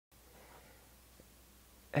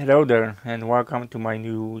Hello there and welcome to my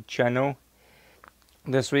new channel.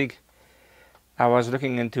 This week I was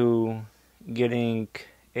looking into getting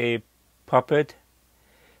a puppet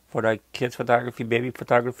for like kids photography, baby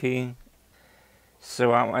photography.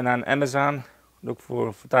 So I went on Amazon, looked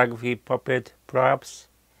for photography puppet props,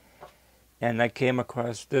 and I came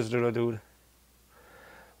across this little dude.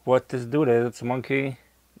 What this dude is, it's a monkey.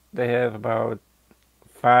 They have about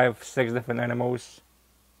 5-6 different animals.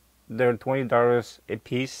 They're $20 a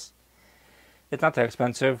piece. It's not that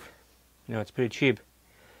expensive, it's pretty cheap.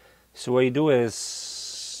 So what you do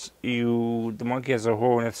is, the monkey has a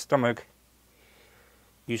hole in its stomach.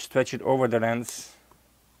 You stretch it over the lens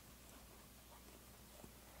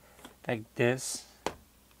like this.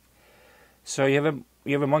 So you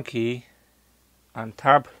have a monkey on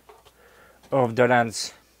top of the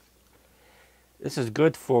lens. This is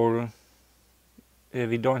good for if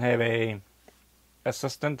you don't have a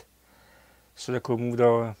assistant, so they could move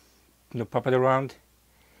the puppet around.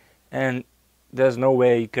 And there's no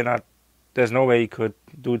way you could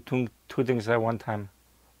do two things at one time: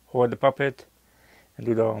 hold the puppet and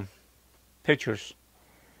do the pictures.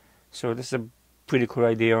 So this is a pretty cool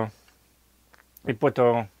idea. We put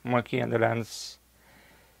the monkey on the lens.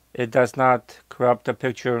 It does not crop the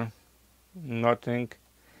picture, nothing,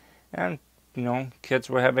 and kids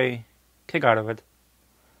will have a kick out of it.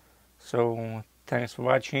 So thanks for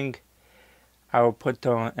watching. I will put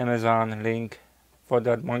the Amazon link for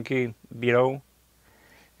that monkey below,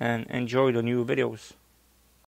 and enjoy the new videos.